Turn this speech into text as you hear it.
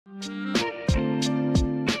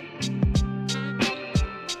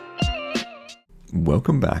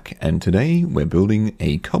Welcome back, and today we're building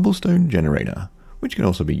a cobblestone generator, which can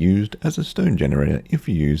also be used as a stone generator if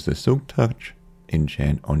you use the Silk Touch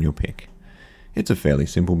enchant on your pick. It's a fairly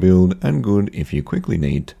simple build and good if you quickly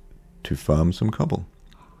need to farm some cobble.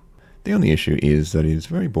 The only issue is that it's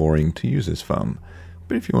very boring to use this farm,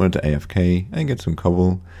 but if you wanted to AFK and get some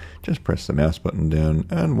cobble, just press the mouse button down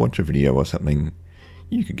and watch a video or something.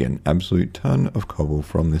 You could get an absolute ton of cobble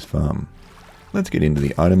from this farm. Let's get into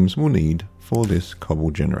the items we'll need for this cobble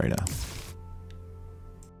generator.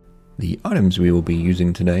 The items we will be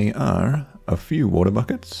using today are a few water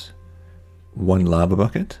buckets, one lava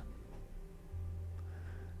bucket,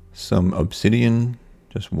 some obsidian,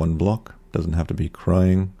 just one block, doesn't have to be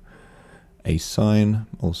crying, a sign,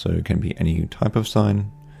 also can be any type of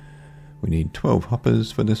sign. We need 12 hoppers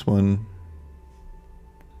for this one.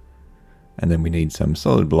 And then we need some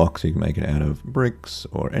solid blocks. You can make it out of bricks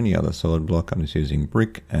or any other solid block. I'm just using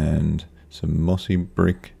brick and some mossy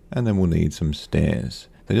brick. And then we'll need some stairs.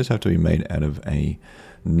 They just have to be made out of a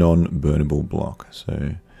non-burnable block.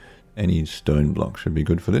 So any stone block should be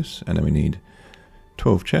good for this. And then we need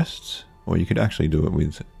 12 chests, or you could actually do it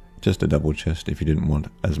with just a double chest if you didn't want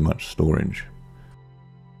as much storage.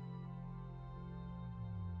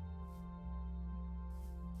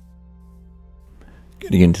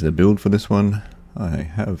 Getting into the build for this one, I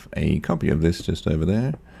have a copy of this just over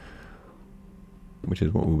there, which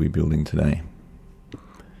is what we'll be building today.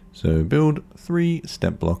 So build 3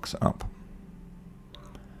 step blocks up.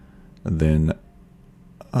 And then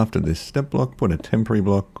after this step block, put a temporary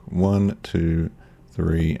block, 1, 2,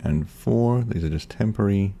 3, and 4. These are just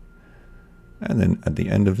temporary. And then at the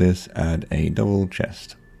end of this, add a double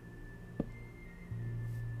chest.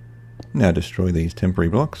 Now destroy these temporary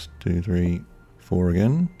blocks, 2, 3, 4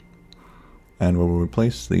 again, and we'll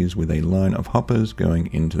replace these with a line of hoppers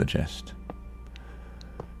going into the chest.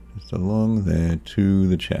 Just along there to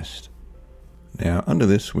the chest. Now under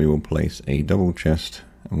this we will place a double chest,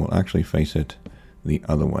 and we'll actually face it the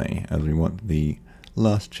other way, as we want the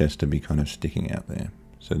last chest to be kind of sticking out there.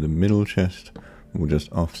 So the middle chest will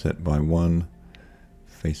just offset by 1,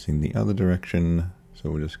 facing the other direction.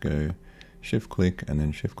 So we'll just go shift click and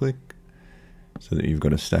then shift click, so that you've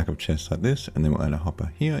got a stack of chests like this, and then we'll add a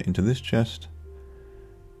hopper here into this chest,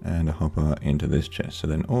 and a hopper into this chest. So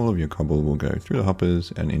then all of your cobble will go through the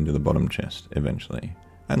hoppers and into the bottom chest eventually,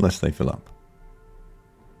 unless they fill up.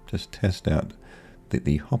 Just test out that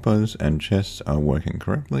the hoppers and chests are working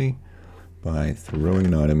correctly by throwing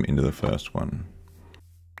an item into the first one.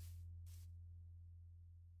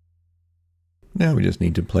 Now we just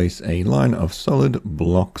need to place a line of solid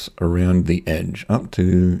blocks around the edge up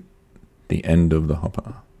to the end of the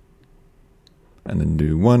hopper, and then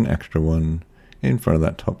do 1 extra one in front of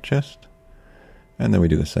that top chest, and then we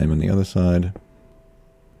do the same on the other side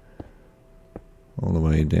all the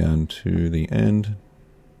way down to the end,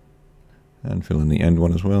 and fill in the end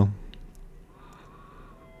one as well.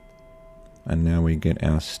 And now we get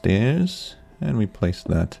our stairs, and we place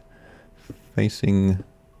that facing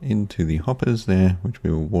into the hoppers there, which we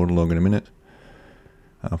will waterlog in a minute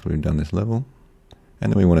after we've done this level.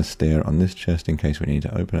 And then we want a stair on this chest in case we need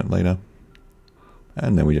to open it later.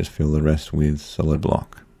 And then we just fill the rest with solid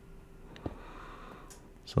block.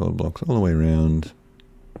 Solid blocks all the way around.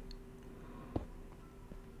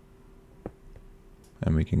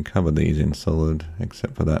 And we can cover these in solid,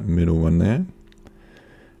 except for that middle one there.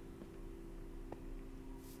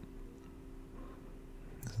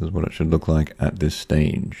 This is what it should look like at this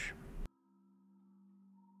stage.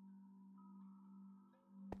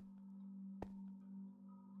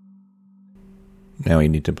 Now we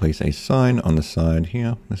need to place a sign on the side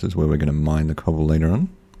here. This is where we're going to mine the cobble later on.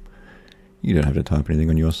 You don't have to type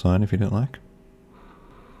anything on your sign if you don't like.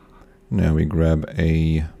 Now we grab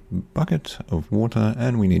a bucket of water,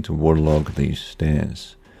 and we need to waterlog these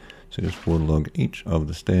stairs. So just waterlog each of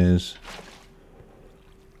the stairs.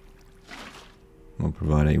 We'll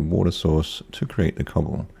provide a water source to create the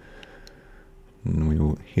cobble. And we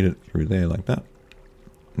will hit it through there like that.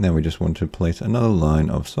 Now we just want to place another line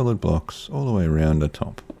of solid blocks all the way around the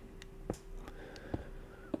top.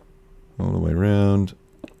 All the way around.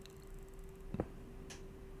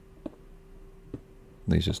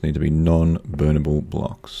 These just need to be non-burnable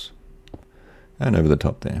blocks. And over the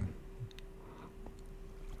top there.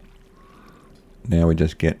 Now we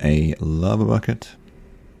just get a lava bucket.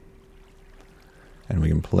 And we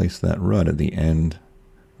can place that right at the end.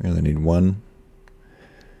 We only need 1.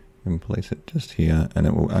 And place it just here, and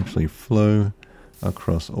it will actually flow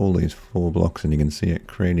across all these 4 blocks, and you can see it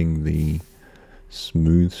creating the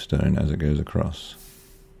smooth stone as it goes across.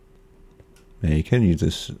 Now you can use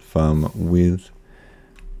this farm with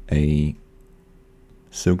a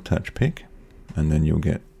silk touch pick, and then you'll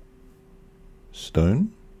get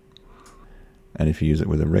stone. And if you use it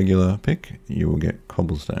with a regular pick, you will get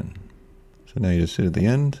cobblestone. So now you just sit at the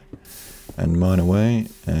end and mine away,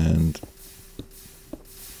 and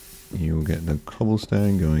you will get the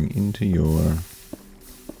cobblestone going into your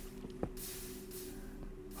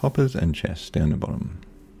hoppers and chests down the bottom.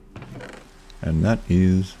 And that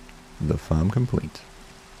is the farm complete.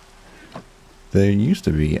 There used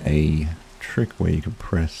to be a trick where you could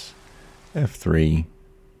press F3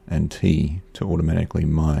 and T to automatically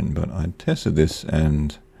mine, but I tested this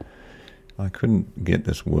and I couldn't get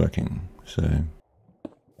this working. So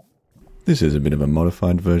this is a bit of a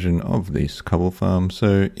modified version of this cobble farm,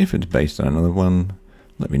 so if it's based on another one,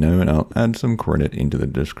 let me know and I'll add some credit into the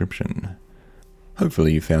description.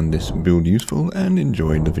 Hopefully you found this build useful and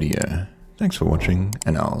enjoyed the video. Thanks for watching,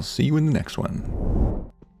 and I'll see you in the next one.